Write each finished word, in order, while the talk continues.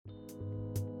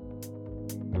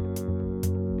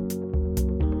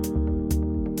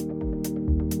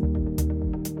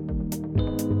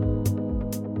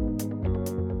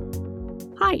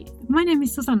My name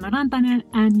is Susanna Rantanen,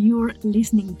 and you're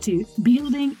listening to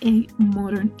Building a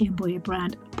Modern Employee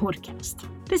Brand podcast.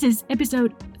 This is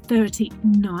episode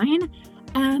 39,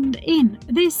 and in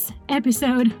this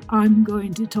episode, I'm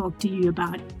going to talk to you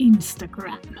about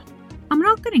Instagram. I'm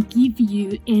not going to give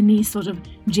you any sort of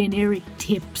generic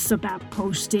tips about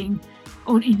posting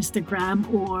on Instagram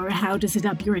or how to set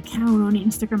up your account on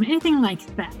Instagram, anything like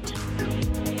that.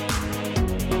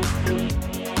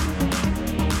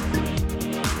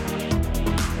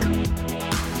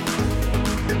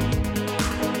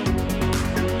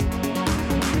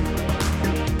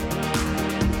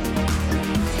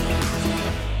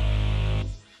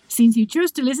 Since you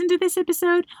chose to listen to this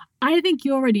episode, I think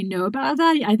you already know about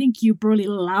that. I think you probably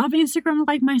love Instagram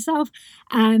like myself,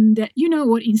 and you know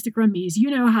what Instagram is. You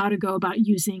know how to go about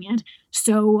using it.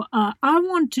 So I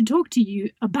want to talk to you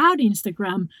about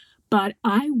Instagram, but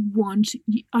I want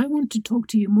to talk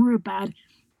to you more about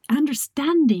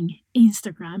understanding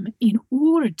Instagram in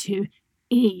order to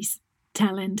ace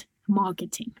talent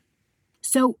marketing.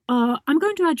 So I'm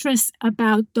going to address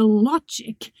about the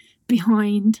logic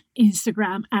behind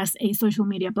Instagram as a social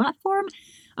media platform.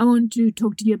 I want to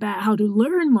talk to you about how to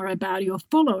learn more about your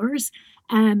followers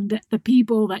and the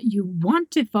people that you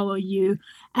want to follow you.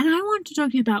 And I want to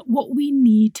talk to you about what we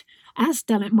need as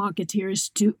talent marketers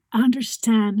to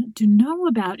understand, to know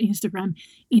about Instagram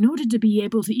in order to be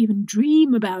able to even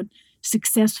dream about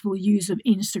successful use of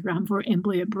Instagram for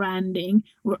employer branding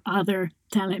or other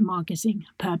talent marketing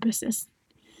purposes.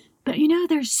 But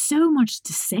there's so much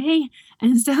to say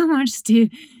and so much to,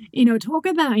 talk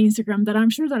about Instagram that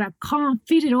I'm sure that I can't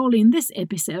fit it all in this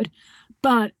episode.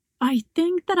 But I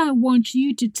think that I want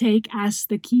you to take as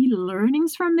the key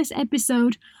learnings from this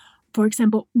episode, for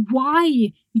example,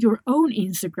 why your own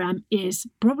Instagram is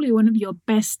probably one of your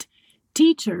best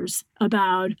teachers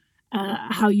about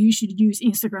how you should use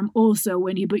Instagram also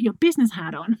when you put your business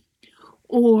hat on,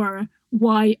 or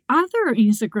why other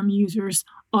Instagram users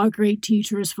are great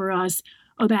teachers for us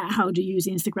about how to use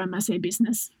Instagram as a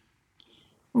business.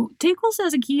 Well, take also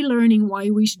as a key learning why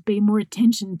we should pay more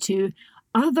attention to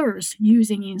others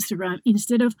using Instagram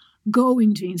instead of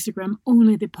going to Instagram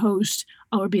only to post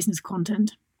our business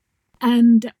content.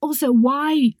 And also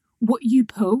why what you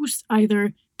post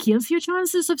either kills your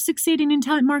chances of succeeding in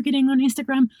talent marketing on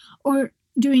Instagram or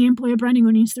doing employer branding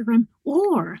on Instagram,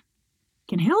 or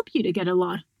can help you to get a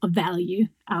lot of value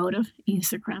out of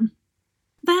Instagram.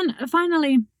 Then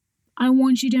finally, I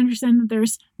want you to understand that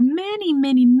there's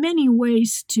many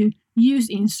ways to use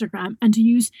Instagram and to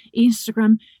use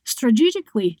Instagram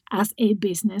strategically as a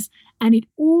business. And it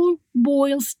all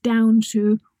boils down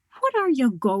to what are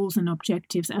your goals and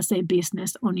objectives as a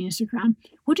business on Instagram?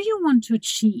 What do you want to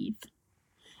achieve?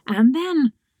 And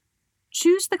then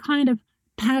choose the kind of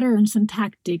patterns and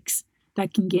tactics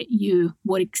that can get you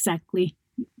where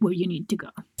you need to go.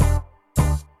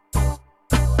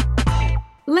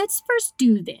 Let's first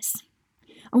do this.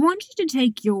 I want you to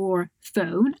take your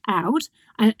phone out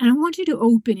and I want you to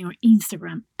open your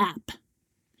Instagram app.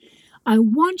 I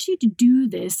want you to do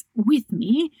this with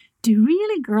me to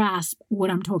really grasp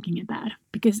what I'm talking about,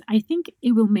 because I think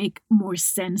it will make more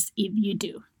sense if you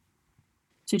do.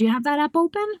 So do you have that app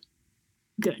open?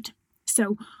 Good.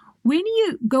 So when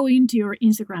you go into your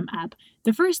Instagram app,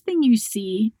 the first thing you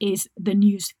see is the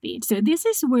news feed. So this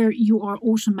is where you are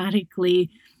automatically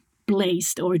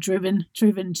placed or driven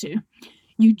to.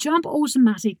 You jump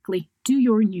automatically to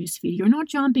your news feed. You're not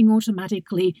jumping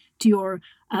automatically to your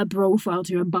profile,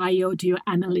 to your bio, to your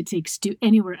analytics, to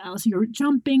anywhere else. You're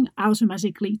jumping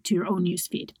automatically to your own news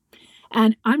feed.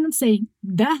 And I'm not saying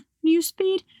the news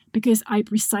feed because I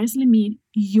precisely mean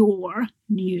your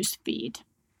news feed.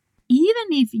 Even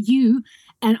if you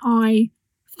and I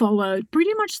followed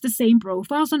pretty much the same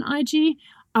profiles on IG,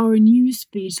 our news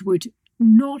feeds would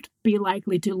not be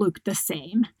likely to look the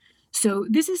same. So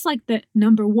this is like the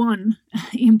number one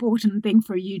important thing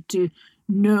for you to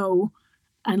know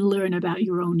and learn about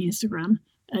your own Instagram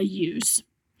use.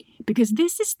 Because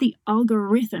this is the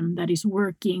algorithm that is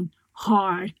working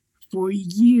hard for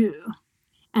you,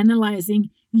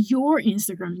 analyzing your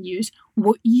Instagram use,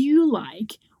 what you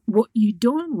like, what you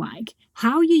don't like,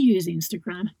 how you use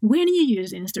Instagram, when you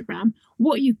use Instagram,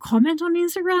 what you comment on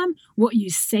Instagram, what you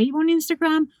save on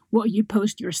Instagram, what you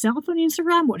post yourself on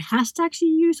Instagram, what hashtags you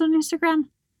use on Instagram.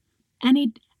 And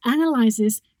it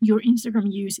analyzes your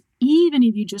Instagram use even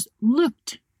if you just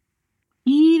looked,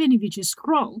 even if you just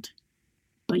scrolled,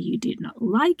 but you did not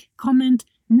like, comment,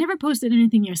 never posted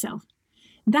anything yourself.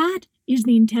 That is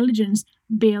the intelligence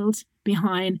built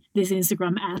behind this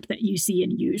Instagram app that you see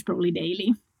and use probably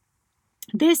daily.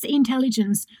 This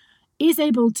intelligence is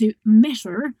able to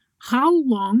measure how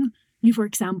long you, for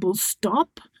example,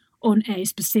 stop on a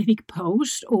specific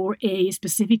post or a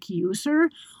specific user,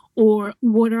 or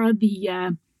what are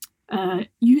the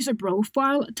user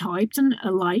profile types and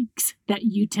likes that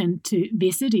you tend to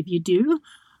visit if you do,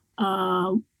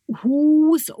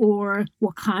 whose or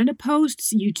what kind of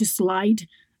posts you just slide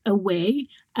away,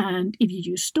 and if you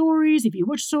use stories, if you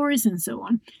watch stories, and so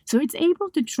on. So it's able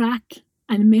to track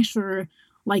and measure,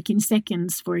 like in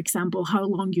seconds, for example, how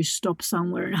long you stop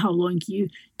somewhere and how long you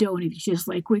don't, if you just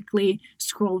like quickly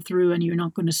scroll through and you're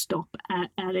not going to stop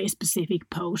at a specific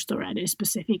post or at a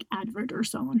specific advert or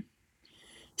so on.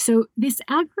 So this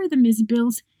algorithm is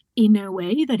built in a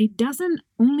way that it doesn't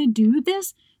only do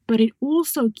this, but it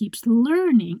also keeps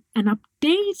learning and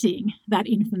updating that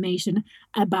information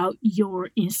about your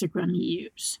Instagram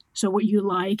use. So what you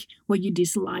like, what you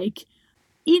dislike,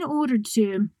 in order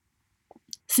to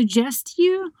suggest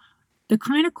you the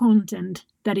kind of content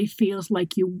that it feels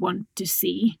like you want to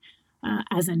see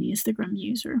as an Instagram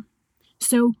user.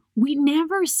 So we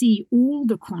never see all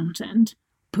the content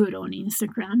put on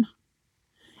Instagram.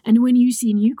 And when you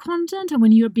see new content and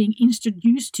when you're being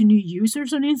introduced to new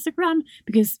users on Instagram,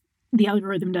 because the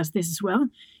algorithm does this as well,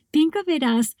 think of it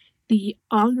as the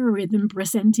algorithm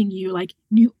presenting you like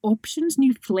new options,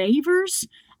 new flavors.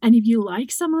 And if you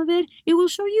like some of it, it will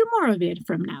show you more of it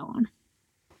from now on.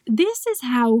 This is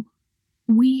how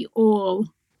we all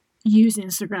use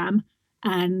Instagram,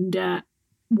 and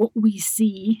what we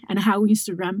see and how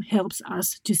Instagram helps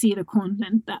us to see the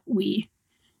content that we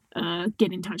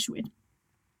get in touch with.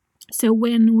 So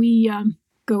when we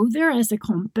go there as a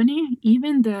company,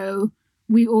 even though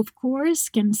we of course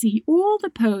can see all the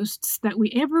posts that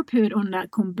we ever put on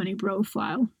that company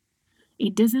profile,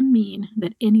 it doesn't mean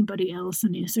that anybody else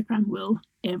on Instagram will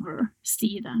ever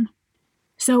see them.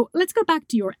 So let's go back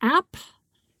to your app.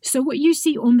 So what you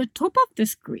see on the top of the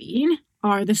screen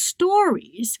are the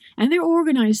stories, and they're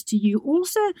organized to you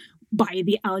also by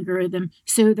the algorithm,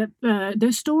 so that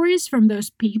the stories from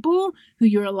those people who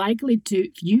you're likely to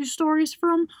view stories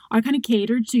from are kind of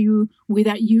catered to you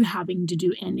without you having to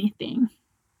do anything.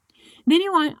 Then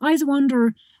your eyes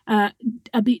wander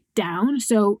a bit down,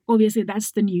 so obviously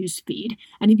that's the news feed.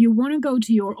 And if you want to go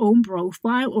to your own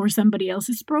profile or somebody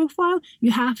else's profile,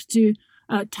 you have to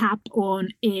tap on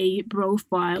a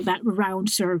profile, that round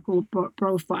circle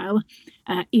profile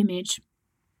image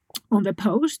on the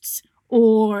posts.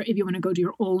 Or if you want to go to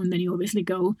your own, then you obviously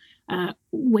go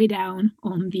way down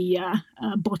on the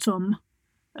bottom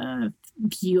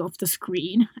view of the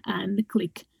screen and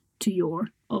click to your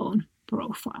own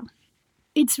profile.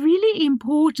 It's really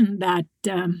important that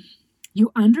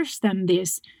you understand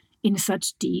this in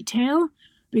such detail,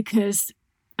 because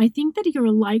I think that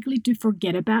you're likely to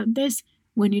forget about this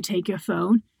when you take your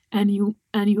phone and you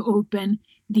open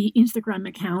the Instagram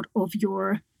account of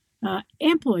your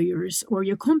employers or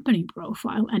your company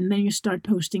profile, and then you start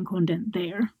posting content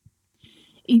there.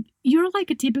 If you're like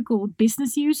a typical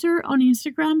business user on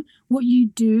Instagram, what you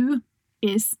do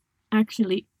is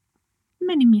actually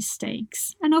many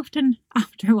mistakes, and often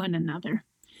after one another.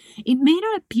 It may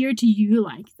not appear to you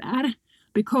like that,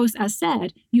 because as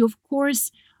said, you of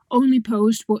course only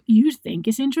post what you think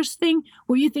is interesting,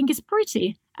 what you think is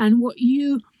pretty, and what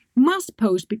you must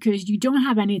post because you don't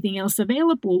have anything else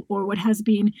available, or what has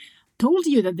been told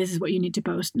you that this is what you need to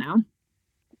post now.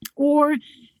 Or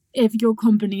if your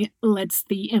company lets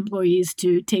the employees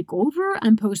to take over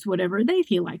and post whatever they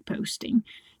feel like posting.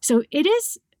 So it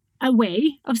is a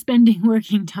way of spending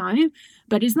working time,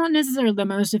 but it's not necessarily the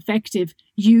most effective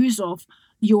use of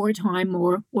your time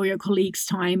or your colleagues'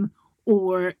 time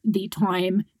or the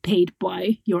time paid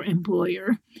by your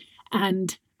employer.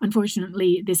 And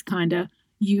unfortunately, this kind of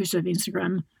use of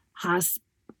Instagram has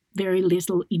very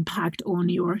little impact on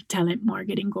your talent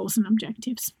marketing goals and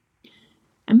objectives.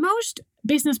 And most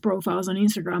business profiles on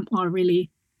Instagram are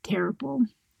really terrible.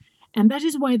 And that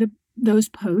is why those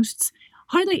posts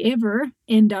hardly ever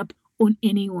end up on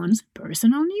anyone's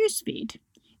personal newsfeed.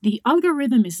 The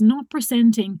algorithm is not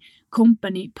presenting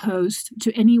company posts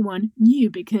to anyone new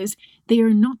because they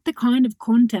are not the kind of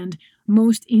content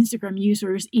most Instagram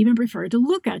users even prefer to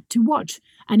look at, to watch,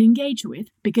 and engage with.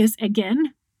 Because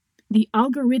again, the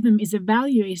algorithm is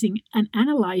evaluating and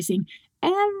analyzing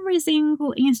every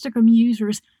single Instagram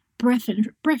user's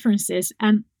preferences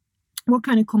and what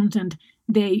kind of content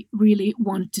they really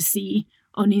want to see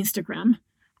on Instagram.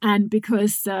 And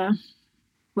because,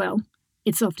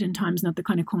 it's oftentimes not the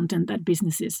kind of content that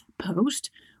businesses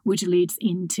post, which leads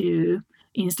into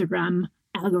Instagram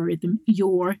algorithm,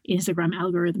 your Instagram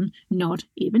algorithm, not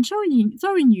even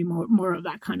showing you more of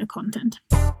that kind of content.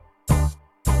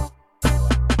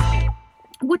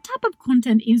 what type of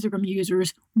content Instagram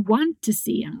users want to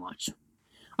see and watch.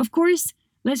 Of course,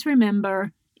 let's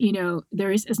remember,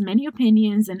 there is as many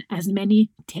opinions and as many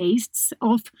tastes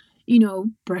of,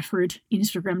 preferred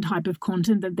Instagram type of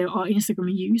content that there are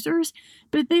Instagram users,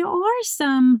 but there are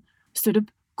some sort of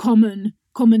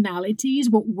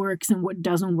commonalities, what works and what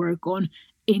doesn't work on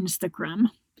Instagram.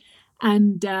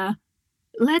 And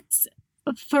let's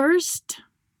first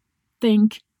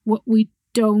think what we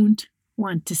don't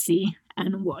want to see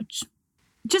and watch.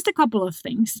 Just a couple of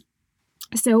things.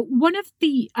 So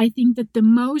I think that the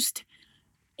most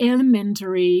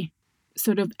elementary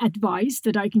sort of advice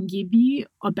that I can give you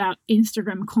about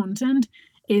Instagram content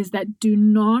is that do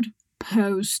not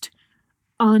post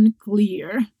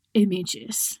unclear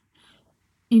images.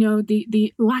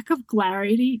 The lack of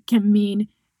clarity can mean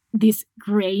this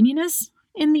graininess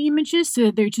in the images, so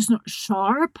they're just not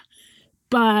sharp,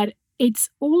 but it's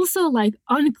also like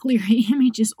unclear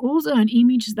image is also an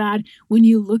image that when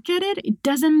you look at it, it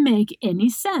doesn't make any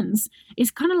sense. It's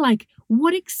kind of like,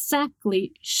 what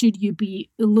exactly should you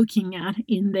be looking at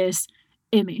in this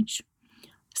image?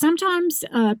 Sometimes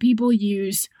people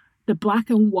use the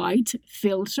black and white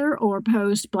filter or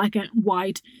post black and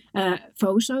white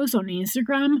photos on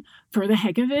Instagram for the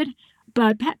heck of it.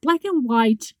 But black and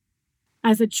white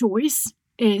as a choice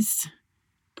is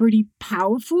pretty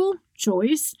powerful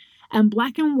choice. And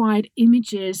black and white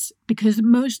images, because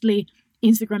mostly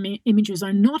Instagram images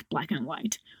are not black and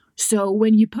white. So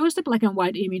when you post a black and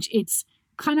white image, it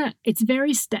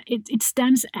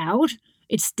stands out,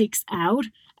 it sticks out.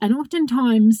 And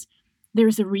oftentimes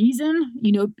there's a reason,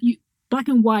 black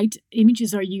and white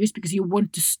images are used because you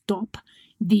want to stop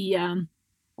the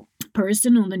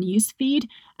person on the news feed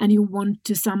and you want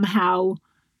to somehow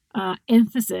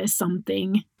emphasize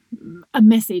something, a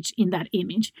message in that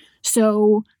image.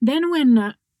 So then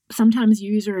when sometimes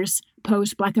users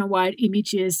post black and white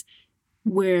images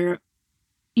where,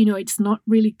 it's not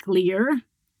really clear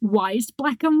why it's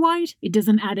black and white, it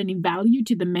doesn't add any value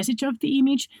to the message of the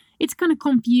image, it's kind of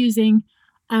confusing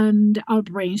and our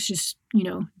brains just,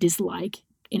 dislike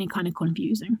any kind of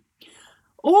confusing.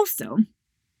 Also,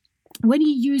 when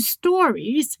you use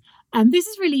stories, and this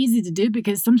is really easy to do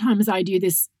because sometimes I do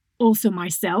this also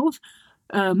myself,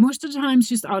 most of the times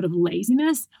just out of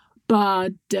laziness,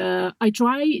 but I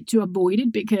try to avoid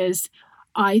it because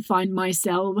I find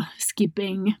myself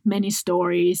skipping many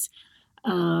stories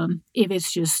if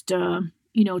it's just,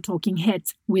 talking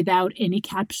heads without any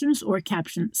captions or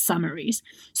caption summaries.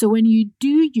 So when you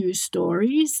do use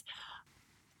stories,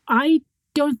 I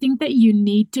don't think that you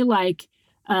need to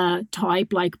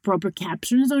type proper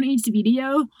captions on each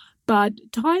video, but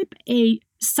type a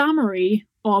summary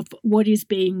of what is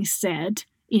being said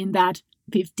in that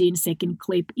 15-second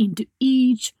clip into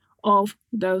each of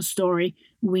those story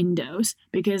windows,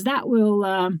 because that will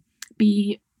add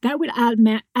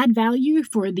value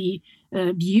for the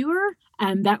viewer,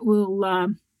 and that will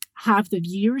have the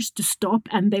viewers to stop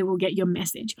and they will get your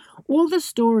message. All the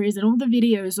stories and all the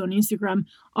videos on Instagram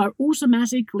are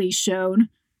automatically shown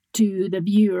to the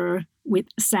viewer with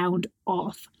sound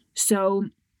off. So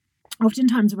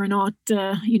oftentimes we're not,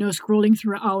 scrolling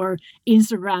through our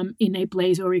Instagram in a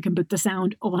place where we can put the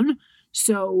sound on.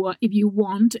 So if you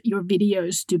want your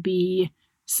videos to be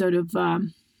sort of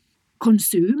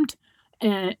consumed,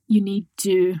 you need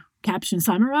to caption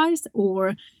summarize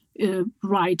or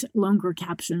write longer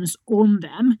captions on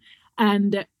them.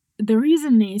 And the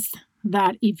reason is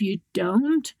that if you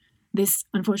don't, this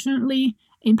unfortunately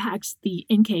impacts the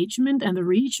engagement and the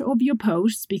reach of your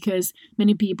posts, because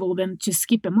many people then just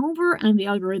skip them over and the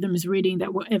algorithm is reading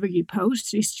that whatever you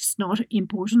post is just not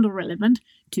important or relevant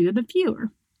to the viewer.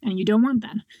 And you don't want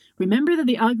that. Remember that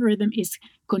the algorithm is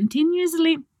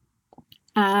continuously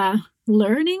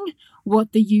learning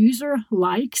what the user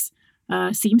likes,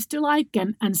 seems to like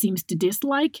and seems to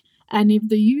dislike. And if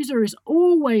the user is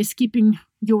always skipping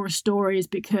your stories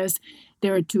because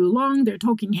they're too long, they're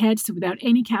talking heads without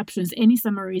any captions, any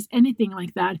summaries, anything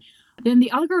like that, then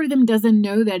the algorithm doesn't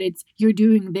know that you're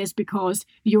doing this because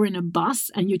you're in a bus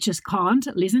and you just can't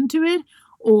listen to it,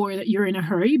 or that you're in a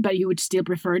hurry but you would still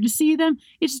prefer to see them.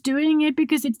 It's doing it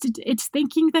because it's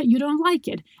thinking that you don't like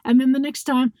it. And then the next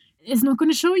time, it's not going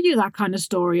to show you that kind of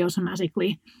story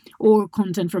automatically or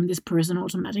content from this person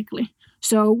automatically.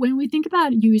 So when we think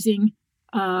about using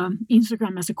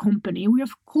Instagram as a company, we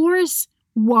of course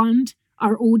want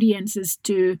our audiences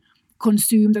to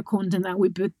consume the content that we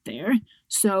put there.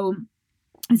 So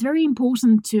it's very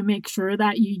important to make sure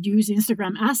that you use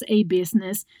Instagram as a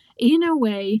business in a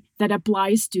way that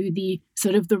applies to the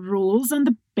sort of the rules and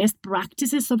the best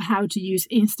practices of how to use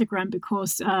Instagram,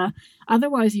 because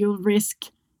otherwise you'll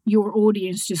risk your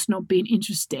audience just not being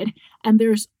interested. And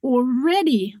there's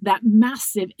already that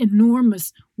massive,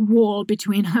 enormous wall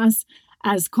between us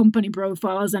as company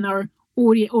profiles and our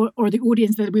audience or the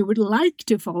audience that we would like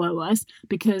to follow us,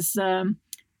 because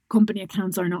company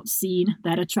accounts are not seen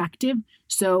that attractive.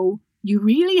 So you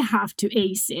really have to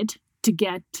ace it to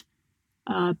get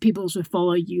people to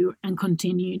follow you and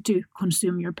continue to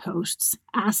consume your posts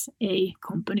as a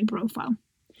company profile.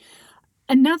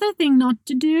 Another thing not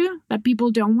to do that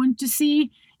people don't want to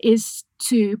see is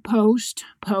to post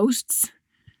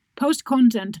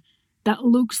content that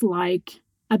looks like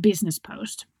a business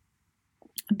post.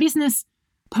 A business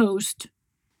post,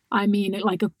 I mean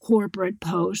like a corporate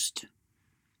post,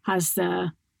 has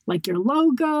like your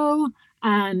logo,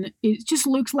 and it just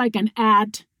looks like an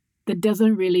ad that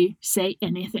doesn't really say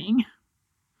anything.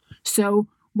 So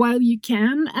while you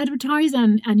can advertise,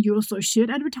 and you also should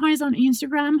advertise on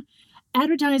Instagram,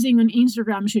 advertising on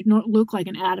Instagram should not look like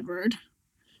an advert.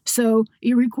 So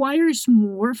it requires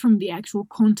more from the actual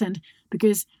content,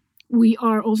 because we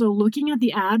are also looking at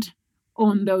the ad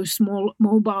on those small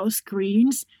mobile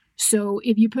screens. So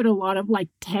if you put a lot of like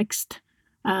text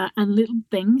and little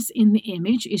things in the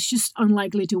image, it's just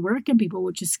unlikely to work and people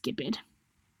will just skip it.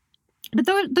 But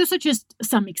those are just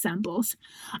some examples.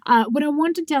 What I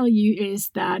want to tell you is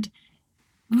that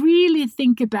really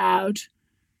think about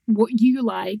what you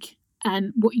like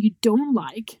and what you don't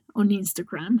like on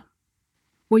Instagram,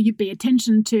 what you pay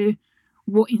attention to,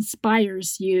 what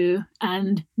inspires you,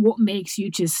 and what makes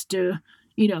you just,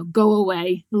 go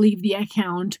away, leave the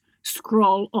account,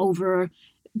 scroll over,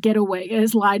 get away,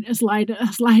 slide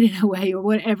it away, or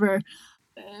whatever,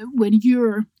 when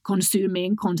you're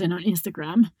consuming content on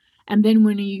Instagram. And then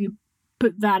when you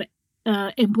put that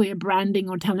employer branding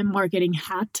or talent marketing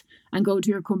hat and go to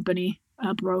your company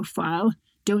profile,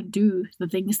 don't do the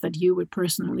things that you would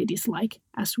personally dislike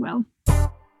as well.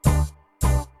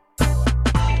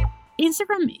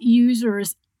 Instagram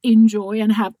users enjoy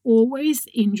and have always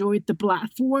enjoyed the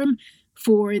platform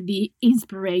for the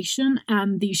inspiration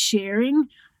and the sharing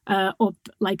of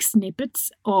like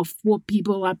snippets of what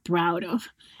people are proud of.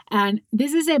 And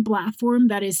this is a platform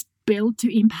that is built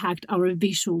to impact our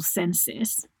visual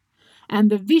senses.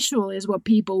 And the visual is what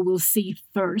people will see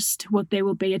first, what they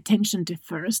will pay attention to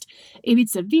first. If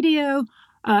it's a video,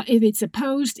 if it's a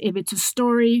post, if it's a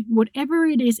story, whatever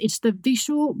it is, it's the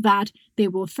visual that they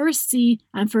will first see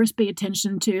and first pay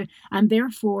attention to. And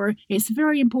therefore, it's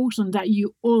very important that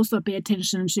you also pay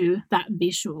attention to that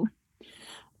visual.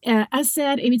 As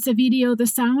said, if it's a video, the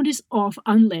sound is off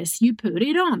unless you put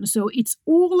it on. So it's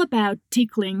all about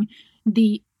tickling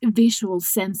the visual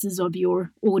senses of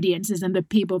your audiences and the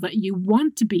people that you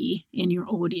want to be in your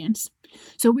audience.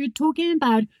 So we're talking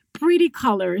about pretty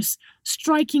colors,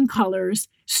 striking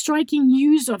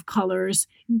use of colors,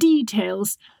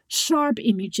 details, sharp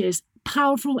images,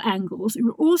 powerful angles.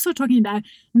 We're also talking about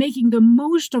making the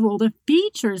most of all the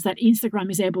features that Instagram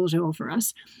is able to offer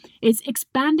us. It's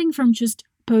expanding from just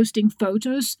posting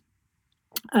photos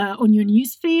on your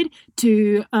newsfeed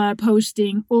to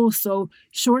posting also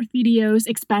short videos,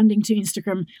 expanding to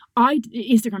Instagram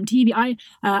TV,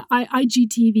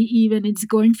 IGTV even. It's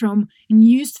going from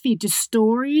newsfeed to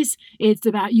stories. It's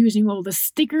about using all the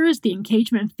stickers, the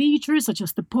engagement features such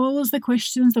as the polls, the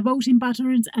questions, the voting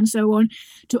buttons, and so on,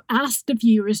 to ask the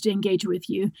viewers to engage with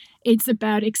you. It's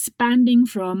about expanding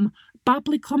from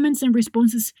public comments and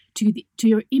responses to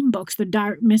your inbox, the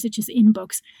direct messages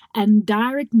inbox, and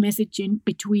direct messaging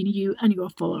between you and your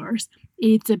followers.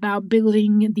 It's about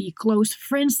building the close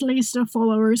friends list of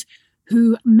followers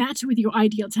who match with your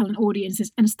ideal talent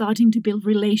audiences and starting to build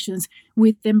relations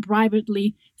with them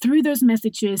privately through those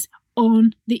messages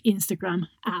on the Instagram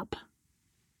app.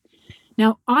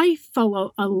 Now, I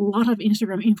follow a lot of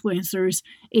Instagram influencers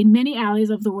in many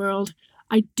alleys of the world.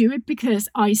 I do it because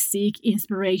I seek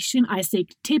inspiration. I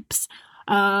seek tips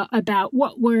about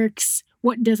what works,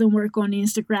 what doesn't work on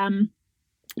Instagram.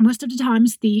 Most of the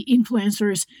times, the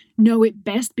influencers know it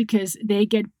best because they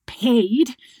get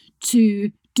paid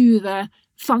to do the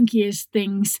funkiest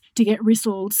things to get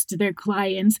results to their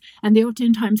clients. And they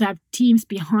oftentimes have teams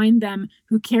behind them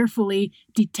who carefully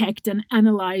detect and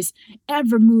analyze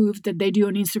every move that they do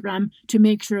on Instagram to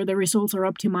make sure the results are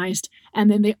optimized. And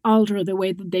then they alter the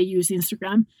way that they use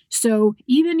Instagram. So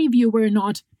even if you were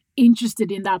not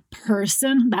interested in that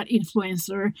person, that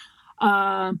influencer,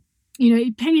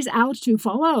 it pays out to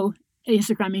follow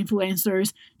Instagram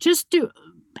influencers just to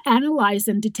analyze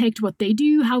and detect what they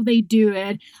do, how they do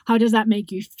it, how does that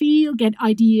make you feel, get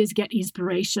ideas, get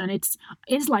inspiration. It's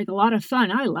like a lot of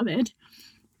fun. I love it.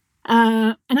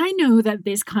 And I know that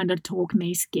this kind of talk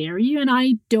may scare you, and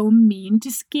I don't mean to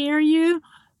scare you,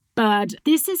 But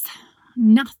this is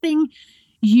nothing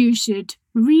you should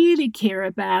really care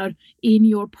about in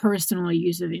your personal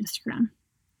use of Instagram.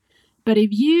 But if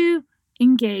you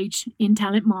engage in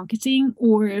talent marketing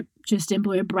or just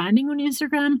employer branding on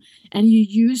Instagram and you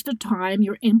use the time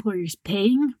your employer is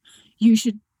paying, you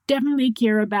should definitely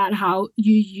care about how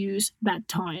you use that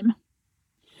time.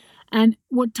 And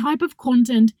what type of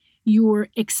content your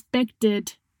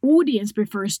expected audience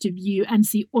prefers to view and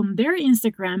see on their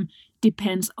Instagram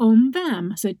depends on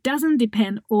them. So it doesn't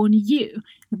depend on you.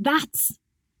 That's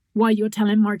why your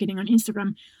talent marketing on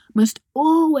Instagram must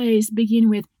always begin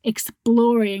with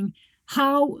exploring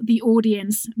how the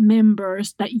audience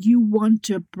members that you want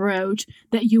to approach,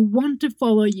 that you want to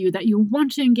follow you, that you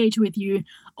want to engage with you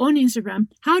on Instagram,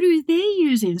 how do they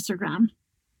use Instagram?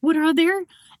 What are their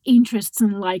interests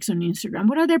and likes on Instagram?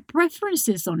 What are their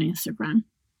preferences on Instagram?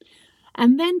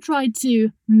 And then try to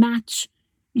match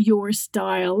your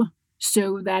style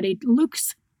so that it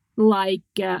looks like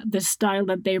the style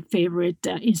that their favorite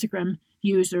Instagram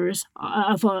users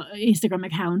for Instagram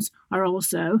accounts are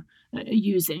also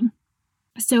using.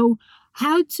 So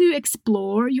how to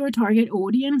explore your target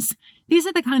audience? These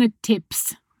are the kind of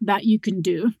tips that you can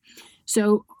do.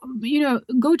 So,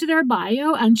 go to their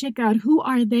bio and check out who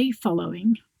are they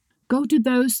following. Go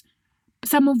to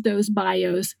some of those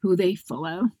bios who they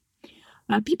follow.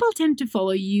 People tend to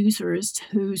follow users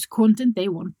whose content they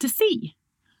want to see.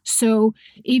 So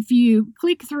if you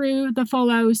click through the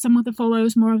follows, some of the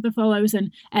follows, more of the follows,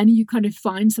 and you kind of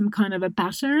find some kind of a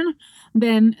pattern,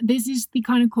 then this is the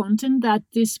kind of content that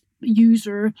this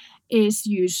user is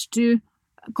used to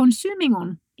consuming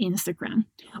on Instagram.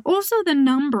 Also, the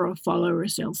number of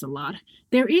followers tells a lot.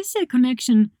 There is a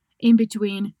connection in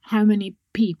between how many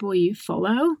people you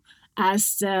follow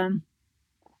as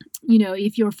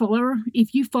if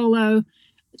you follow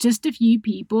just a few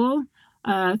people,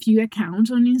 a few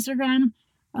accounts on Instagram,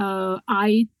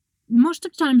 most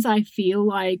of the times I feel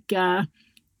like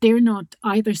they're not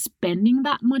either spending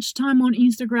that much time on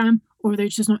Instagram or they're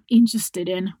just not interested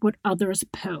in what others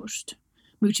post,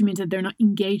 which means that they're not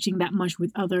engaging that much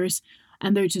with others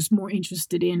and they're just more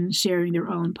interested in sharing their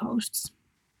own posts.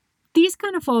 These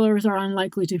kind of followers are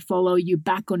unlikely to follow you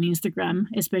back on Instagram,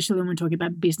 especially when we're talking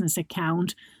about business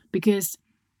account, because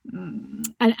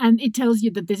and it tells you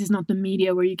that this is not the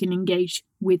media where you can engage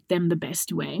with them the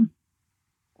best way.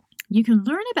 You can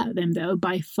learn about them, though,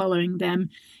 by following them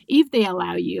if they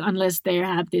allow you, unless they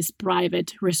have this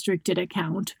private restricted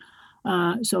account.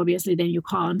 So obviously then you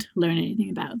can't learn anything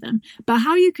about them. But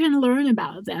how you can learn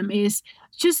about them is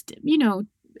just,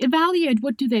 evaluate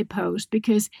what do they post,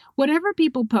 because whatever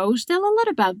people post tell a lot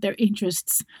about their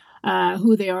interests,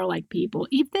 who they are like people.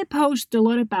 If they post a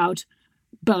lot about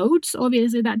boats,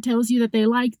 obviously that tells you that they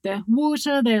like the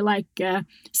water, they like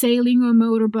sailing on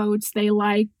motorboats, they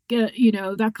like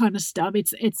that kind of stuff.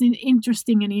 It's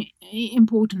interesting and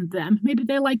important to them. Maybe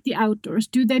they like the outdoors.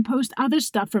 Do they post other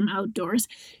stuff from outdoors?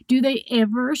 Do they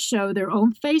ever show their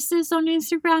own faces on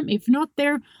Instagram? If not,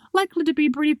 they're likely to be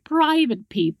pretty private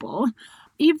people.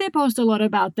 If they post a lot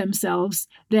about themselves,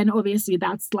 then obviously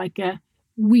that's like a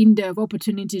window of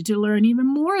opportunity to learn even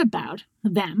more about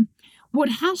them. What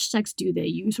hashtags do they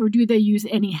use, or do they use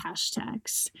any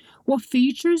hashtags? What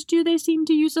features do they seem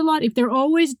to use a lot? If they're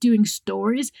always doing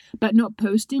stories but not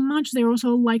posting much, they're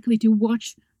also likely to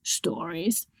watch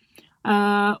stories.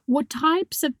 What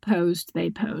types of posts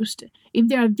they post? If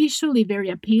they are visually very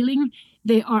appealing,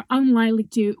 they are unlikely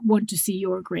to want to see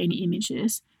your grainy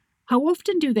images. How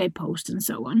often do they post, and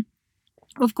so on?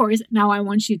 Of course, now I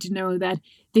want you to know that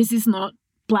this is not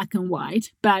black and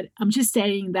white, but I'm just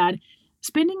saying that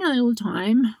spending a little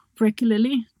time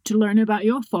regularly to learn about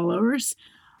your followers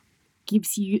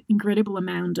gives you incredible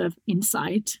amount of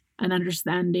insight and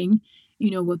understanding,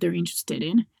 what they're interested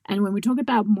in. And when we talk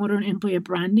about modern employer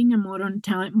branding and modern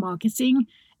talent marketing,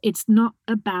 it's not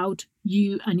about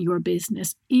you and your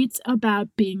business. It's about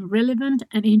being relevant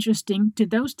and interesting to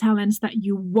those talents that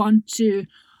you want to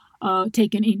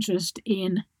take an interest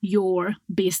in your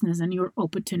business and your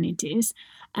opportunities.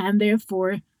 And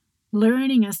therefore,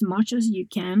 learning as much as you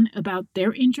can about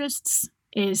their interests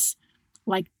is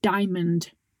like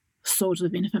diamond sort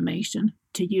of information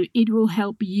to you. It will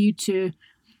help you to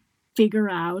figure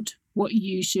out what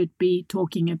you should be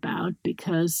talking about,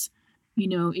 because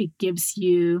it gives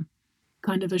you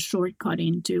kind of a shortcut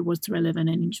into what's relevant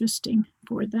and interesting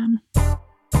for them.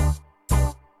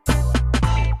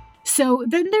 So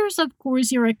then there's, of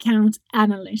course, your account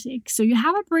analytics. So you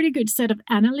have a pretty good set of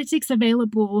analytics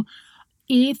available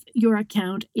if your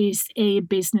account is a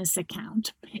business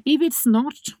account. If it's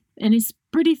not, and it's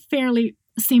pretty fairly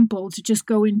simple to just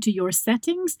go into your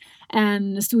settings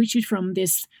and switch it from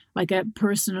this like a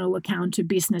personal account to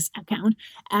business account.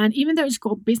 And even though it's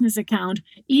called business account,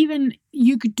 even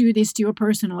you could do this to your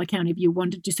personal account if you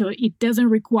wanted to. So it doesn't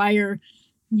require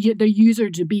the user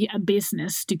to be a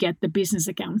business to get the business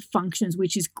account functions,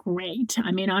 which is great.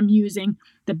 I mean, I'm using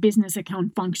the business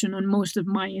account function on most of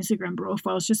my Instagram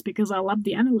profiles just because I love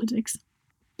the analytics.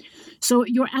 So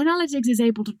your analytics is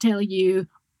able to tell you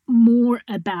more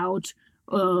about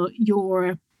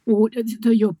your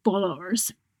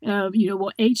followers.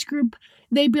 What age group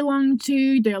they belong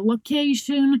to, their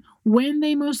location, when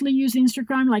they mostly use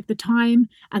Instagram, like the time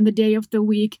and the day of the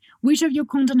week, which of your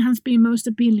content has been most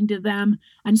appealing to them,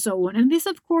 and so on. And this,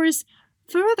 of course,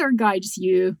 further guides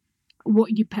you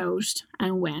what you post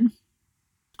and when.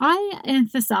 I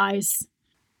emphasize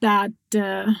that,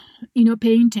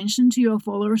 paying attention to your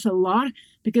followers a lot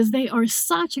because they are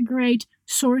such a great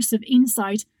source of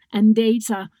insight and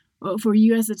data for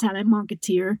you as a talent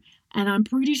marketeer. And I'm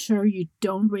pretty sure you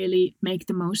don't really make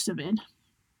the most of it.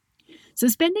 So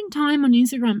spending time on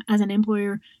Instagram as an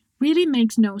employer really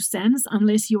makes no sense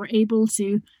unless you're able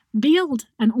to build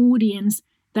an audience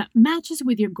that matches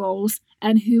with your goals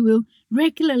and who will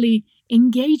regularly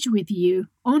engage with you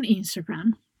on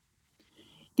Instagram.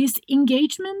 This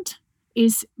engagement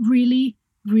is really,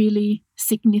 really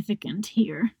significant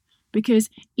here because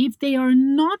if they are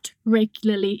not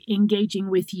regularly engaging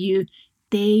with you,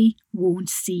 they won't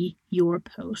see your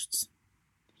posts.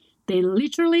 They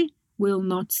literally will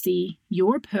not see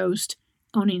your post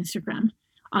on Instagram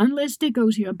unless they go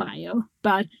to your bio.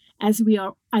 But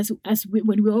when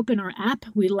we open our app,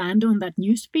 we land on that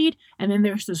newsfeed, and then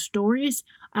there's the stories.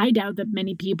 I doubt that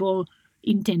many people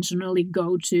intentionally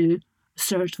go to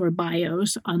search for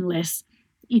bios unless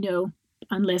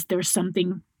there's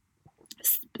something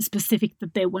specific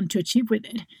that they want to achieve with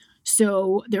it.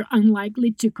 So they're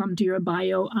unlikely to come to your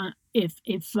bio if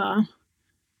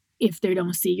they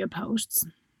don't see your posts.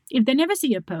 If they never see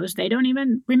your post, they don't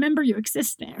even remember you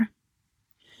exist there.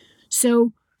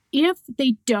 So if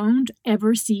they don't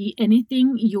ever see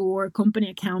anything your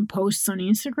company account posts on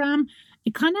Instagram,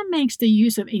 it kind of makes the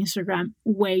use of Instagram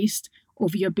waste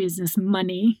of your business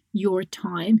money, your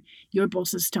time, your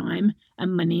boss's time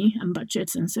and money and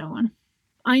budgets and so on.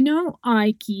 I know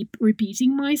I keep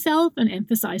repeating myself and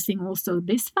emphasizing also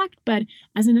this fact, but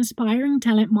as an aspiring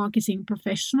talent marketing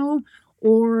professional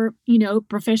or,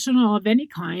 professional of any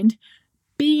kind,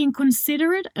 being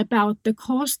considerate about the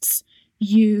costs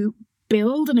you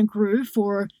build and accrue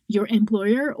for your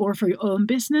employer or for your own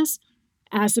business,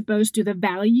 as opposed to the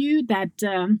value that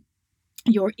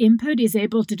your input is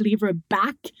able to deliver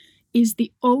back, is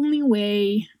the only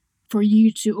way for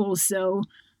you to also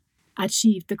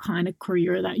achieve the kind of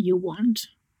career that you want.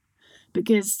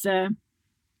 Because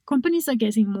companies are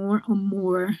getting more and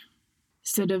more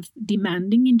sort of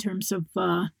demanding in terms of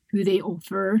who they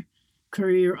offer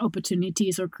career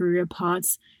opportunities or career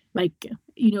paths, like,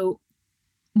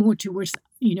 more towards,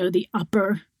 the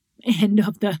upper end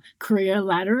of the career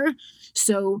ladder.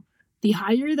 So the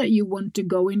higher that you want to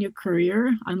go in your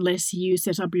career, unless you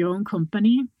set up your own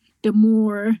company, the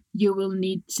more you will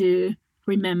need to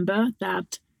remember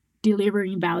that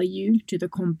delivering value to the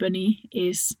company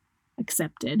is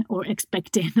accepted or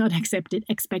expected, not accepted,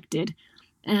 expected.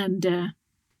 And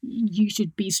you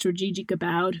should be strategic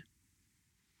about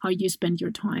how you spend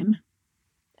your time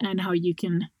and how you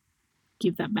can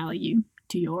give that value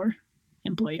to your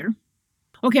employer.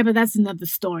 Okay, but that's another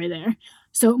story there.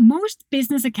 So most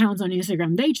business accounts on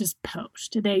Instagram, they just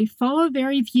post. They follow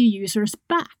very few users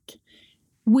back,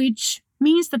 which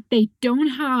means that they don't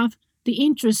have the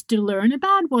interest to learn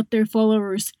about what their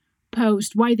followers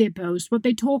post, why they post, what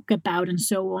they talk about, and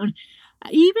so on.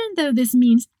 Even though this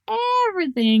means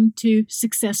everything to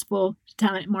successful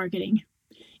talent marketing.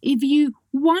 If you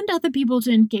want other people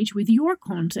to engage with your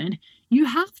content, you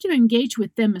have to engage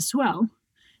with them as well.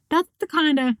 That's the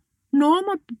kind of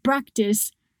normal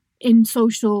practice in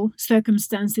social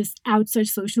circumstances outside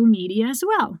social media as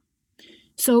well.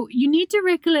 So you need to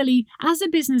regularly, as a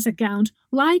business account,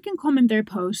 like and comment their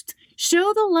posts,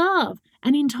 show the love,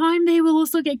 and in time they will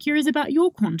also get curious about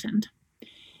your content.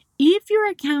 If your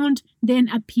account then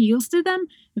appeals to them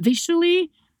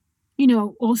visually,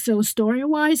 also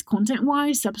story-wise,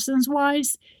 content-wise,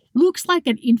 substance-wise, looks like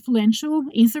an influential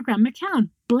Instagram account,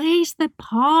 blaze the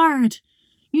part,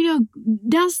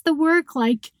 does the work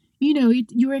like,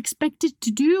 you're expected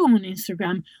to do on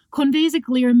Instagram, conveys a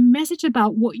clear message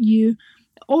about what you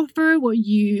offer, what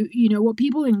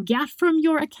people can get from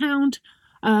your account,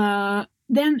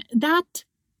 then that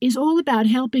is all about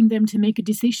helping them to make a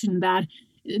decision that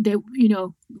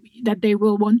that they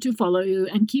will want to follow you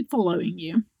and keep following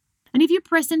you. And if you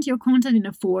present your content in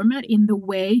a format, in the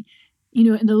way, in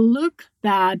the look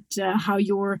that how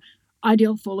your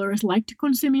ideal followers like to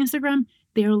consume Instagram,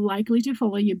 they're likely to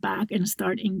follow you back and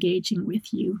start engaging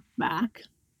with you back.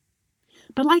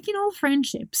 But like in all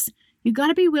friendships, you got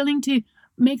to be willing to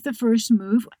make the first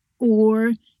move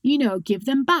or, give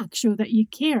them back, show that you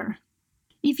care.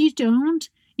 If you don't,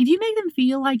 if you make them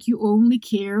feel like you only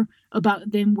care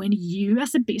about them when you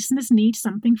as a business need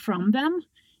something from them,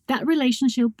 that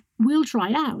relationship will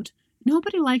dry out.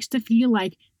 Nobody likes to feel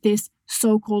like this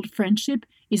so-called friendship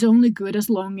is only good as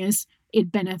long as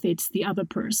it benefits the other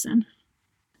person.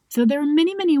 So there are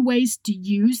many, many ways to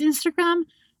use Instagram,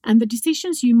 and the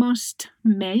decisions you must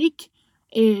make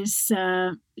is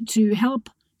to help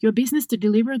your business to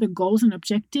deliver the goals and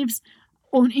objectives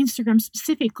on Instagram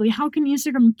specifically. How can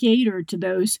Instagram cater to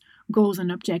those goals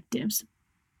and objectives?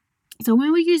 So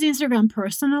when we use Instagram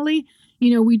personally,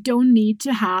 we don't need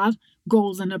to have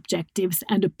goals and objectives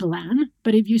and a plan.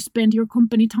 But if you spend your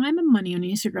company time and money on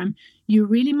Instagram, you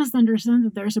really must understand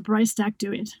that there's a price tag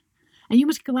to it. And you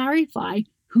must clarify,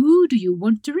 who do you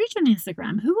want to reach on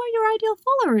Instagram? Who are your ideal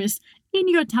followers in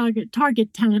your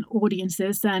target talent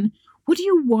audiences? And what do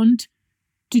you want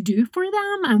to do for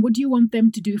them? And what do you want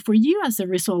them to do for you as a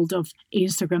result of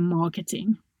Instagram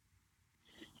marketing?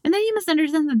 And then you must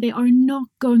understand that they are not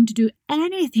going to do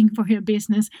anything for your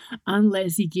business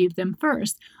unless you give them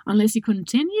first, unless you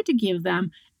continue to give them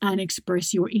and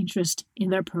express your interest in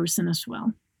their person as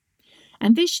well.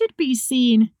 And this should be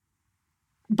seen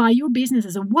by your business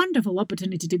as a wonderful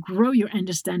opportunity to grow your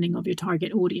understanding of your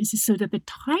target audiences, so that the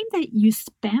time that you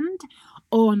spend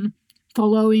on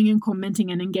following and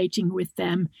commenting and engaging with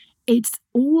them, it's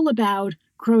all about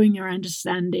growing your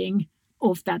understanding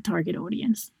of that target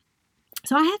audience.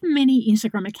 So I have many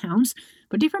Instagram accounts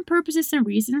for different purposes and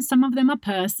reasons. Some of them are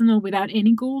personal without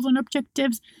any goals and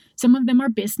objectives. Some of them are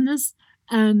business.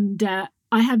 And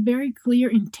I have very clear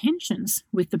intentions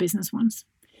with the business ones.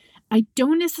 I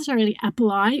don't necessarily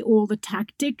apply all the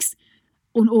tactics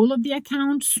on all of the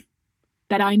accounts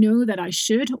that I know that I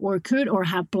should or could or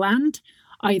have planned,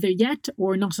 either yet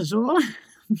or not at all.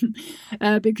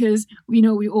 Because,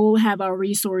 we all have our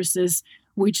resources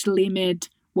which limit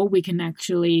what we can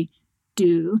actually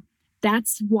do.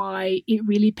 That's why it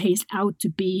really pays out to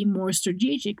be more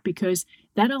strategic, because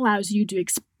that allows you to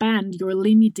expand your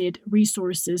limited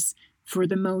resources for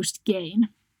the most gain.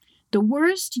 The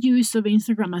worst use of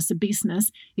Instagram as a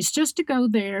business is just to go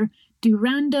there, do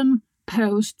random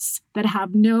posts that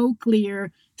have no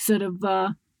clear sort of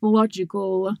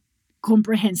logical,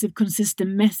 comprehensive,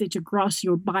 consistent message across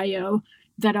your bio,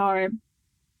 that are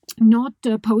not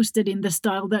posted in the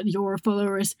style that your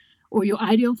followers or your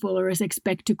ideal followers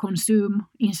expect to consume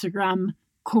Instagram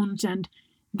content,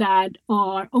 that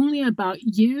are only about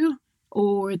you,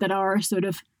 or that are sort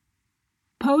of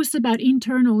posts about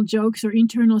internal jokes or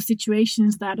internal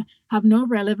situations that have no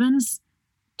relevance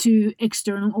to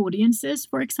external audiences,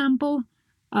 for example.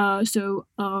 Or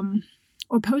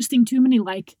posting too many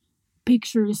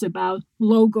pictures about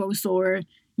logos or,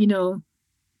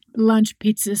 lunch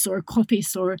pizzas or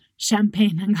coffees or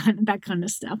champagne and that kind of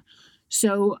stuff.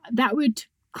 So that would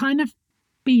kind of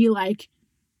be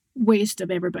waste of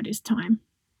everybody's time.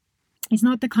 It's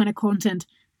not the kind of content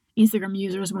Instagram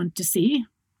users want to see.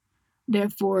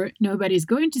 Therefore, nobody's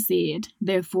going to see it.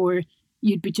 Therefore,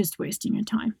 you'd be just wasting your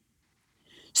time.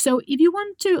 So if you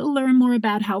want to learn more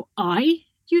about how I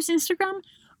use Instagram,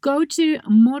 go to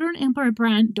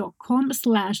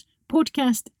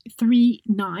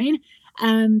modernempirebrand.com/podcast39,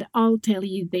 and I'll tell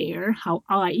you there how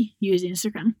I use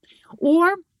Instagram.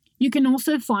 Or you can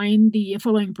also find the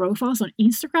following profiles on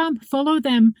Instagram. Follow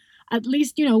them at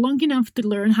least, long enough to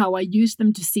learn how I use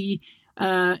them, to see,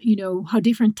 how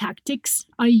different tactics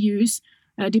I use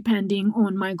depending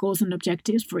on my goals and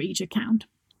objectives for each account.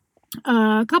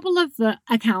 A couple of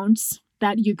accounts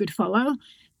that you could follow.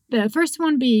 The first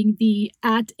one being the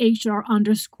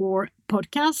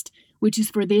 @HR_podcast, which is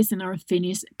for this and our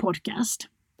Finnish podcast.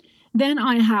 Then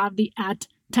I have the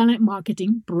 @Talent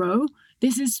Marketing Bro.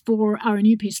 This is for our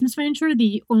new business venture,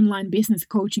 the online business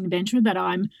coaching venture that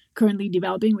I'm currently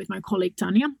developing with my colleague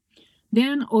Tanya.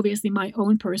 Then obviously my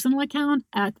own personal account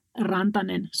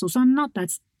 @Rantanen Susanna.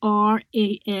 That's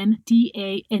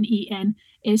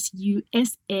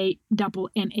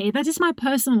RANTANENSUSANNA. That is my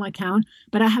personal account,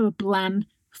 but I have a plan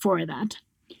for that.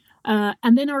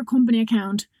 And then our company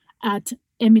account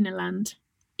 @Emineland,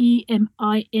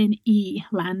 EMINE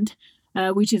Land,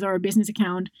 which is our business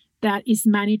account that is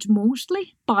managed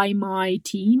mostly by my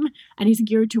team and is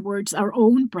geared towards our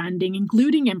own branding,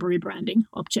 including employee branding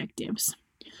objectives.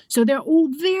 So they're all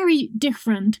very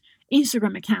different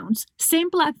Instagram accounts.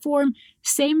 Same platform,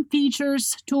 same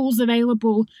features, tools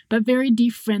available, but very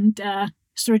different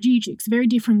strategics, very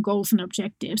different goals and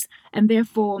objectives, and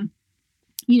therefore,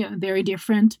 very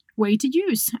different way to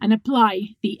use and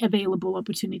apply the available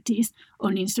opportunities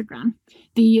on Instagram.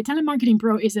 The Talent Marketing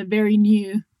Pro is a very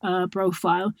new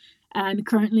profile, and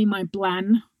currently my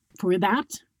plan for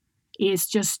that is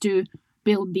just to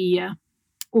build the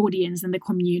audience and the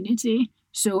community.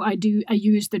 So I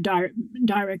use the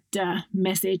direct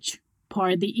message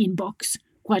part, the inbox,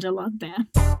 quite a lot there.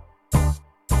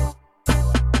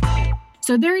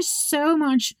 So there is so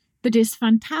much that is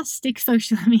fantastic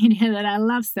social media that I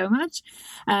love so much,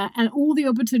 and all the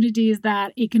opportunities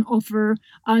that it can offer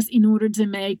us in order to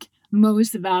make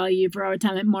most value for our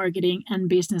talent marketing and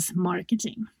business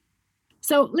marketing.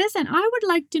 So listen, I would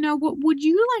like to know, what would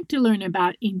you like to learn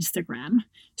about Instagram?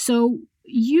 So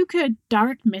you could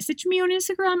direct message me on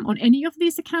Instagram on any of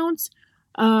these accounts,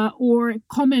 or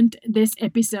comment this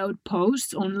episode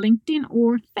post on LinkedIn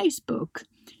or Facebook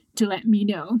to let me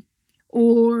know.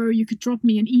 Or you could drop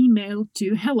me an email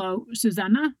to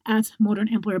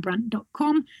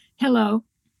hello.susanna@modernemployerbrand.com. Hello,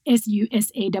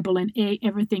 SUSANNA,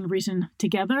 everything written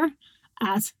together,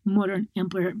 at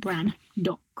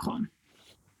modernemployerbrand.com.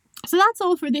 So that's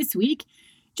all for this week.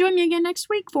 Join me again next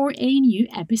week for a new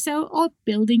episode of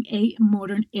Building a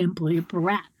Modern Employer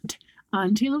Brand.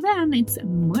 Until then, it's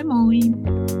moi moi.